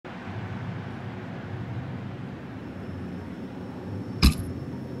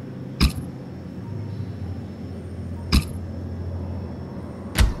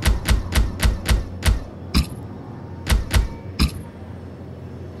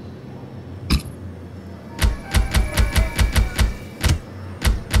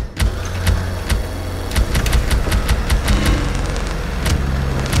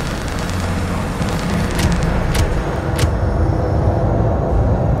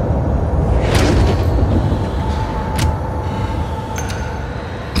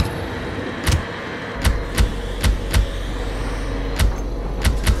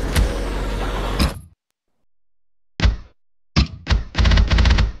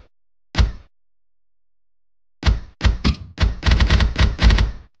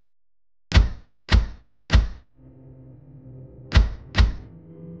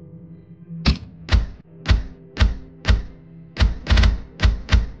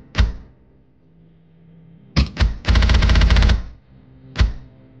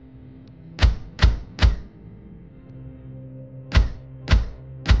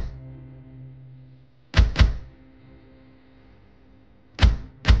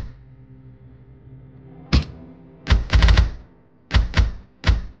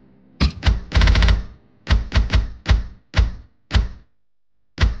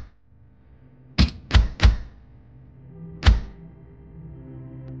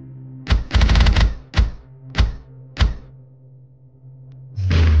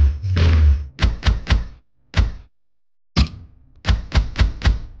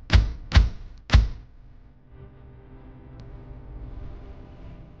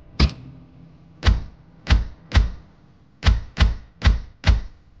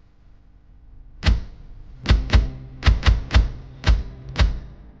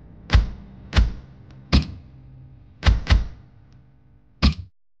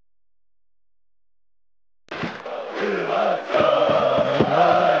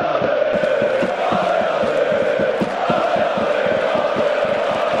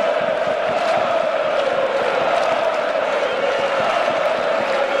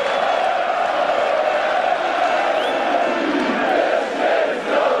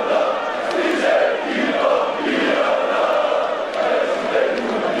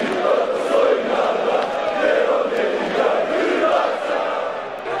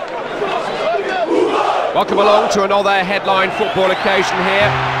Welcome along to another headline football occasion here.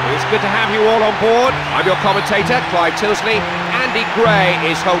 It's good to have you all on board. I'm your commentator, Clive Tilsley. Andy Gray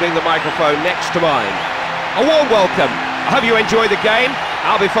is holding the microphone next to mine. A warm welcome. I hope you enjoy the game.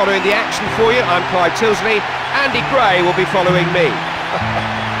 I'll be following the action for you. I'm Clive Tilsley. Andy Gray will be following me.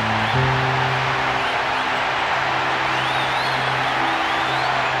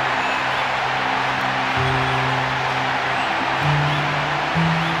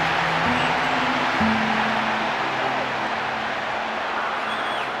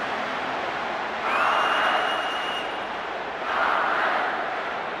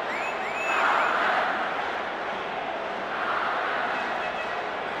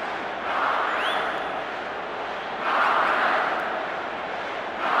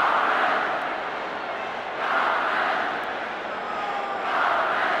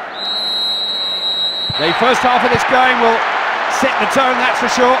 The first half of this game will set the tone, that's for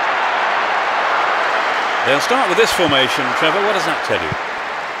sure. They'll start with this formation, Trevor. What does that tell you?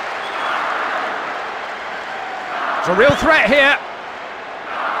 It's a real threat here.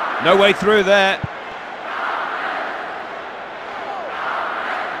 No way through there.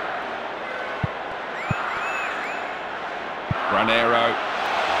 Granero.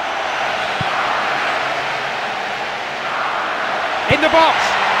 In the box.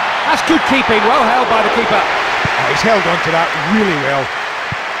 That's good keeping, well held by the keeper. Oh, he's held on to that really well.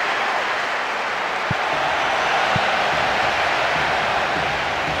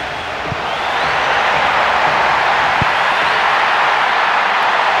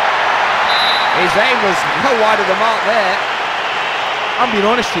 His aim was well wide of the mark there. I'm being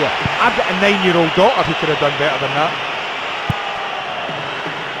honest here, I've got a 9-year-old daughter who could have done better than that.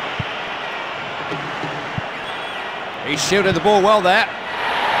 He's shielded the ball well there.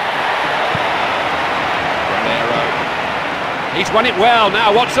 He's won it well.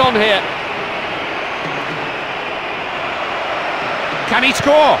 Now what's on here? Can he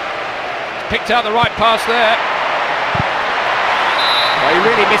score? Picked out the right pass there. Well, he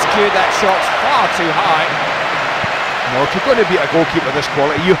really miscued that shot. Far too high. No, if you're going to beat a goalkeeper this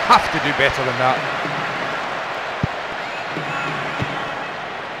quality, you have to do better than that.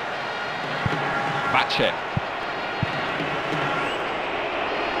 Match it.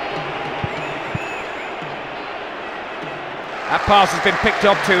 That pass has been picked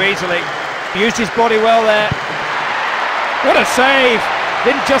up too easily. Used his body well there. What a save!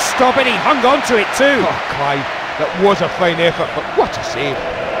 Didn't just stop it, he hung on to it too. Oh, Clive, that was a fine effort, but what a save.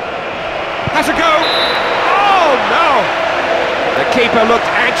 Has a go! Oh no! The keeper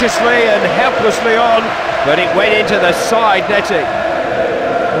looked anxiously and helplessly on, but it went into the side netting.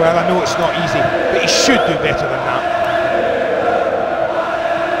 Well, I know it's not easy, but he should do better than that.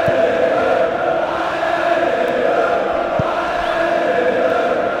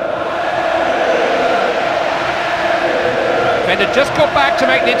 Defender just got back to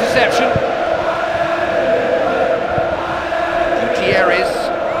make the interception. Gutierrez.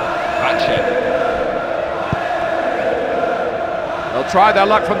 Ratchet. They'll try their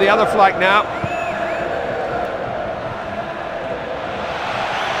luck from the other flank now.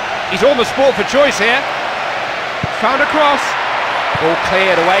 He's on the sport for choice here. Found a cross. Ball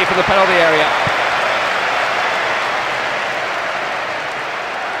cleared away from the penalty area.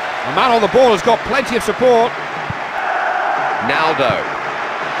 The man on the ball has got plenty of support. Naldo.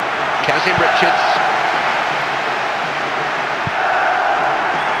 Kazim Richards.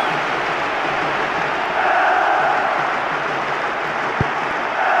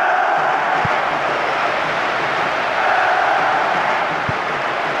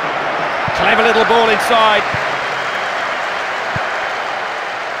 Clever little ball inside.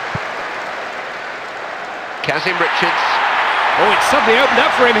 Kazim Richards. Oh, it's suddenly opened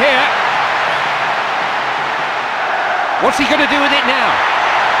up for him here. What's he going to do with it now?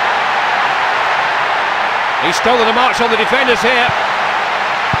 He's stolen a march on the defenders here.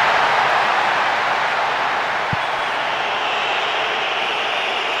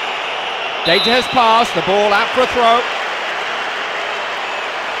 Danger has passed, the ball out for a throw.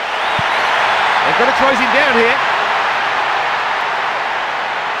 They've got to close him down here.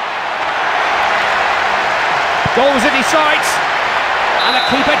 Goals in his sights, and the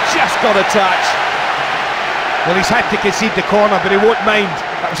keeper just got a touch. Well, he's had to concede the corner, but he won't mind.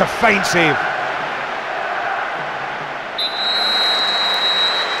 That was a fine save.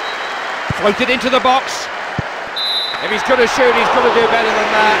 Floated into the box. If he's going to shoot, he's got to do better than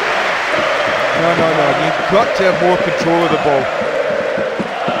that. No, you've got to have more control of the ball.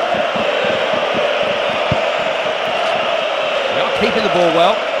 They are keeping the ball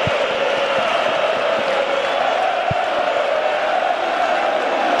well.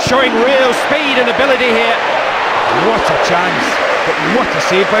 showing real speed and ability here. What a chance, but what a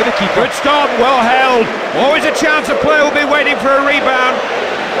save by the keeper. Good stop, well held. Always a chance a player will be waiting for a rebound.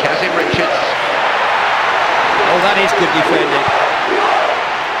 Kazim Richards. Oh, that is good defending.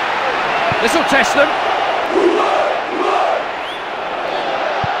 This will test them.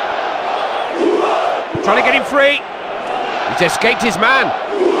 Trying to get him free. He's escaped his man.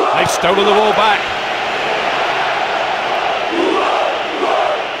 They've stolen the ball back.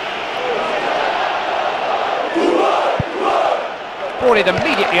 Brought it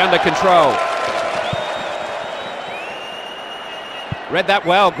immediately under control. Read that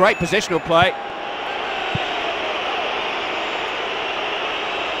well, great positional play.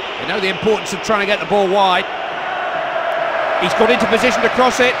 They know the importance of trying to get the ball wide. He's got into position to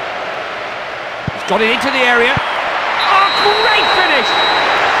cross it. He's got it into the area. Oh, great finish!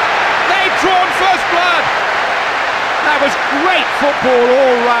 They've drawn first blood. That was great football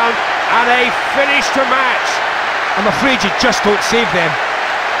all round, and a finish to match. I'm afraid you just don't save them.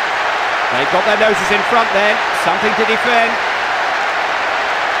 They've got their noses in front then, something to defend.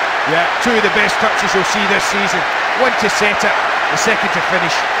 Yeah, two of the best touches you'll see this season. One to set it, the second to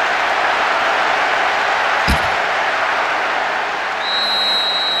finish.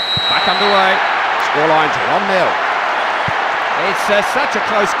 Back underway, scoreline's 1-0. It's such a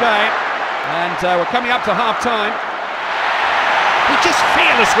close game, and we're coming up to half-time. He's just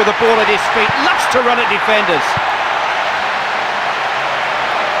fearless with the ball at his feet, loves to run at defenders.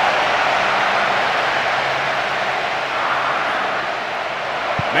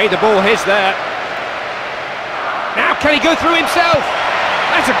 Made the ball his there. Now can he go through himself?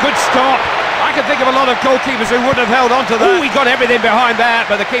 That's a good stop. I can think of a lot of goalkeepers who wouldn't have held on to that. Oh, he got everything behind that,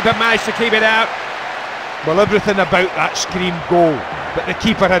 but the keeper managed to keep it out. Well, everything about that screamed goal, but the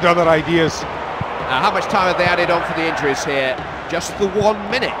keeper had other ideas. Now, how much time have they added on for the injuries here? Just the 1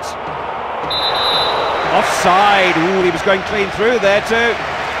 minute. Offside. Ooh, he was going clean through there too.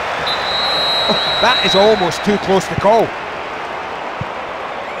 Oh, that is almost too close to call.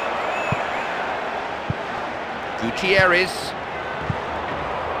 Gutierrez.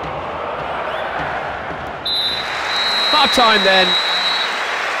 Half time then.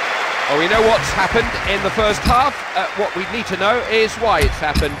 Well, we know what's happened in the first half. What we need to know is why it's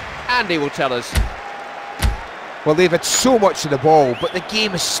happened. Andy will tell us. Well, they've had so much of the ball, but the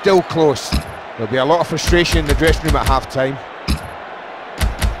game is still close. There'll be a lot of frustration in the dressing room at half-time.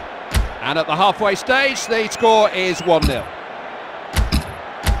 And at the halfway stage, the score is 1-0.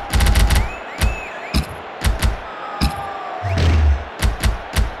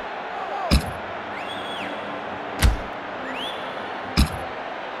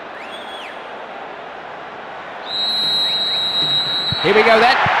 Here we go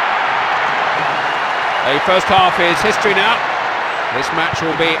then. The first half is history now. This match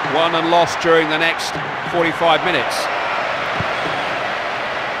will be won and lost during the next 45 minutes.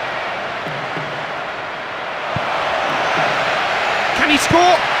 Can he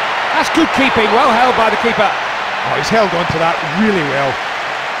score? That's good keeping, well held by the keeper. Oh, he's held on to that really well.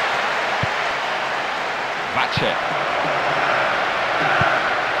 Match it.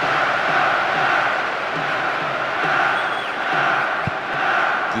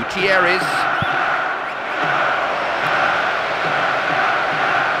 Gutierrez.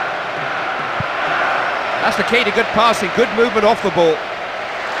 That's the key to good passing, good movement off the ball.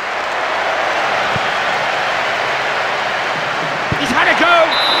 He's had a go!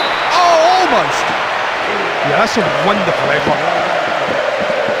 Oh, almost! Yeah, that's a wonderful effort.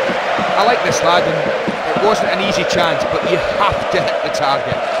 I like this lad, and it wasn't an easy chance, but you have to hit the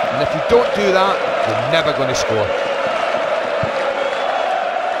target. And if you don't do that, you're never going to score.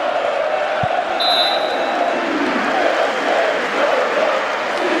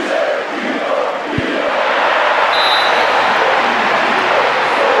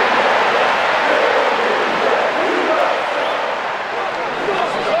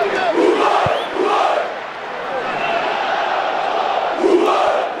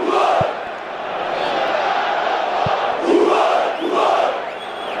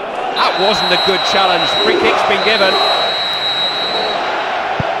 That wasn't a good challenge. Free kick's been given.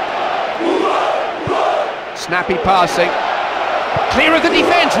 Snappy passing. Clear of the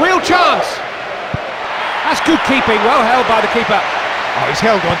defence, real chance. That's good keeping, well held by the keeper. Oh, he's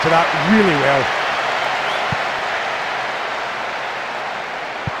held on to that really well.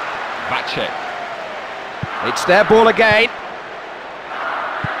 Match it. It's their ball again.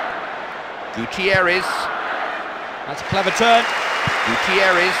 Gutierrez. That's a clever turn.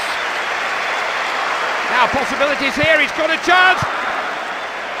 Gutierrez. Now possibilities here, he's got a chance.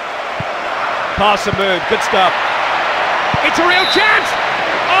 Pass and move, good stuff. It's a real chance.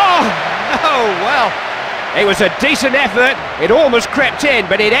 It was a decent effort. It almost crept in,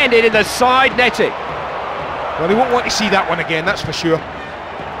 but it ended in the side netting. Well, he won't want to see that one again, that's for sure.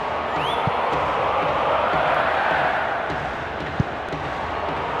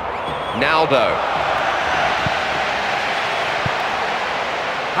 Naldo.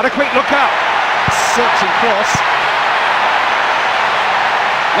 Had a quick look up. Searching cross.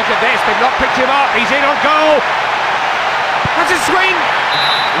 Look at this, they've not picked him up. He's in on goal. That's a swing.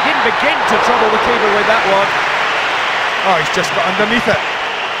 He didn't begin to trouble the keeper with that one. Oh, he's just got underneath it.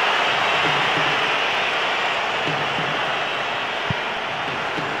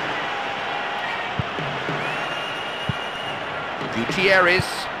 Gutierrez.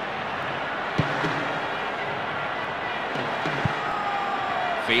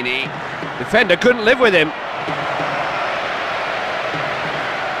 Feeney. Defender couldn't live with him.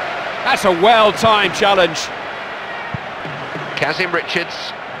 That's a well-timed challenge. Kazim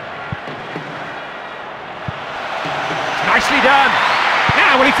Richards. Nicely done.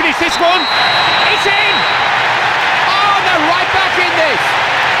 Now, will he finish this one? It's in! Oh, they're right back in this.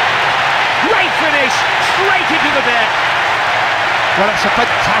 Great finish, straight into the net. Well, it's a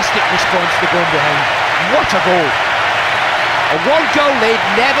fantastic response to going behind. What a goal! A one-goal lead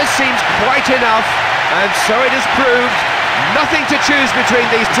never seems quite enough, and so it has proved. Nothing to choose between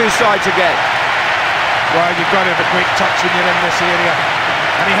these two sides again. Well, you've got to have a great touch when you're in this area.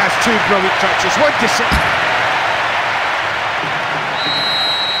 And he has two brilliant touches. One to six.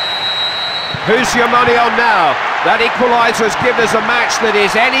 Who's your money on now? That equaliser has given us a match that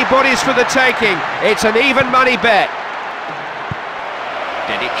is anybody's for the taking. It's an even money bet.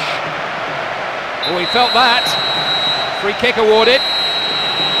 Dedic. Oh, he felt that. Free kick awarded.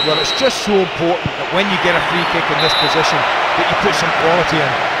 Well, it's just so important that when you get a free kick in this position, that you put some quality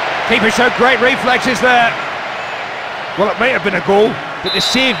in. Keeper showed great reflexes there. Well, it might have been a goal, but the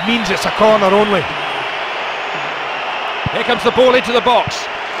save means it's a corner only. Here comes the ball into the box.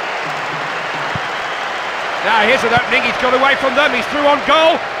 Now here's an opening, he's got away from them, he's through on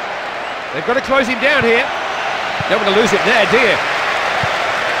goal. They've got to close him down here. Don't want to lose it there, do you?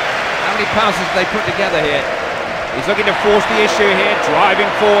 How many passes have they put together here? He's looking to force the issue here, driving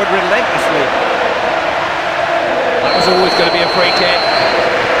forward relentlessly. That was always going to be a free kick.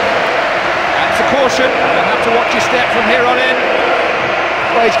 That's a caution, you'll have to watch your step from here on in.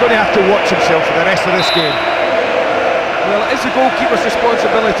 Well, he's going to have to watch himself for the rest of this game. Well, it's the goalkeeper's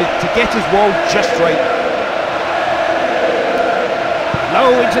responsibility to get his wall just right.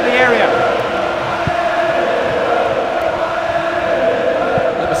 Low into the area.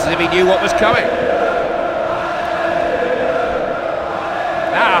 Almost as if he knew what was coming.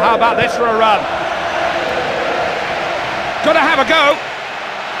 Now, how about this for a run? Got to have a go.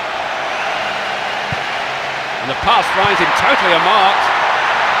 And the pass finds him totally unmarked.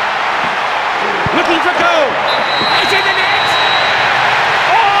 Looking for goal. It's in the net.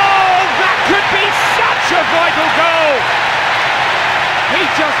 Oh, that could be such a vital goal. He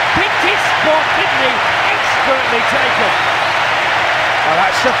just picked his spot, didn't he? Expertly taken. Oh,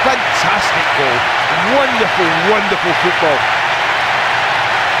 that's a fantastic goal. Wonderful, wonderful football.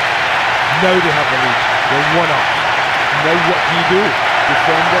 Now they have the lead. They're 1 up. Now what do you do?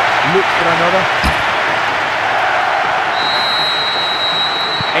 Defend it, look for another.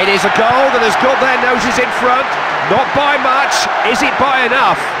 It is a goal that has got their noses in front. Not by much. Is it by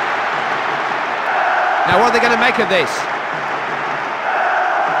enough? Now what are they going to make of this?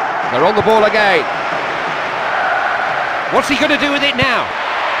 They're on the ball again. What's he going to do with it now?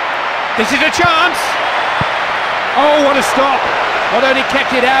 This is a chance. Oh, what a stop. Not only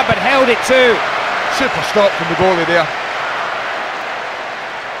kept it out, but held it too. Super stop from the goalie there.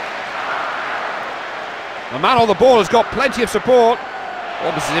 The man on the ball has got plenty of support.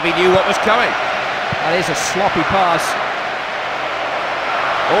 Almost as if he knew what was coming. That is a sloppy pass.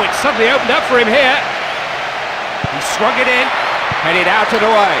 Oh, it suddenly opened up for him here. He swung it in, headed out and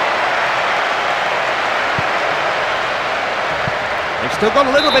away. They've still got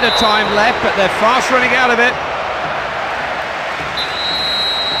a little bit of time left, but they're fast running out of it.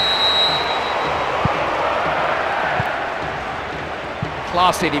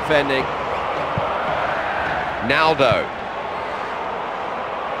 Classy defending. Naldo.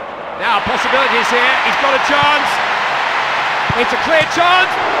 Now possibilities here, he's got a chance. It's a clear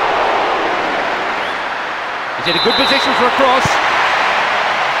chance. He's in a good position for a cross.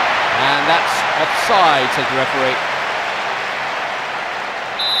 And that's offside, says the referee.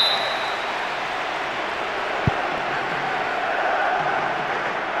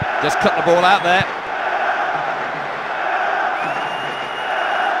 Just cut the ball out there.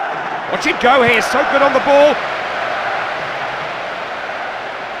 Watch him go here, so good on the ball.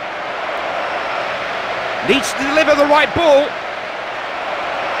 Needs to deliver the right ball.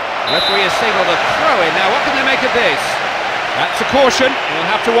 Referee has signalled a throw-in. Now, what can they make of this? That's a caution.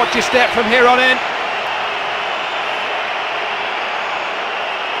 You'll have to watch your step from here on in.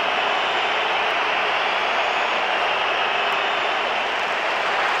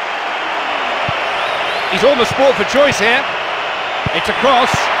 He's on the sport for choice here. It's a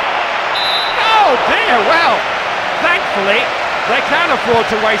cross. Oh dear, well, thankfully they can afford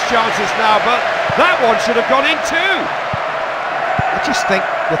to waste chances now, but that one should have gone in too. I just think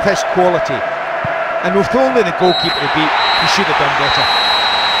with his quality, and with only the goalkeeper to beat, he should have done better.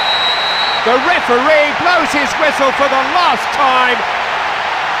 The referee blows his whistle for the last time.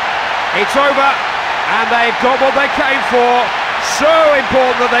 It's over, and they've got what they came for. So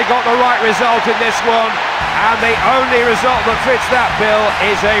important that they got the right result in this one, and the only result that fits that bill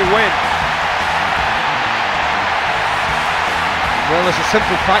is a win. Well, there's a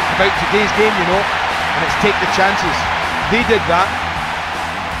simple fact about today's game, you know, and it's take the chances. They did that.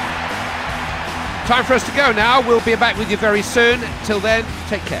 Time for us to go now. We'll be back with you very soon. Till then,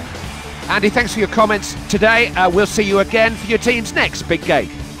 take care. Andy, thanks for your comments today. We'll see you again for your team's next big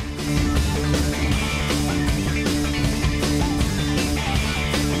game.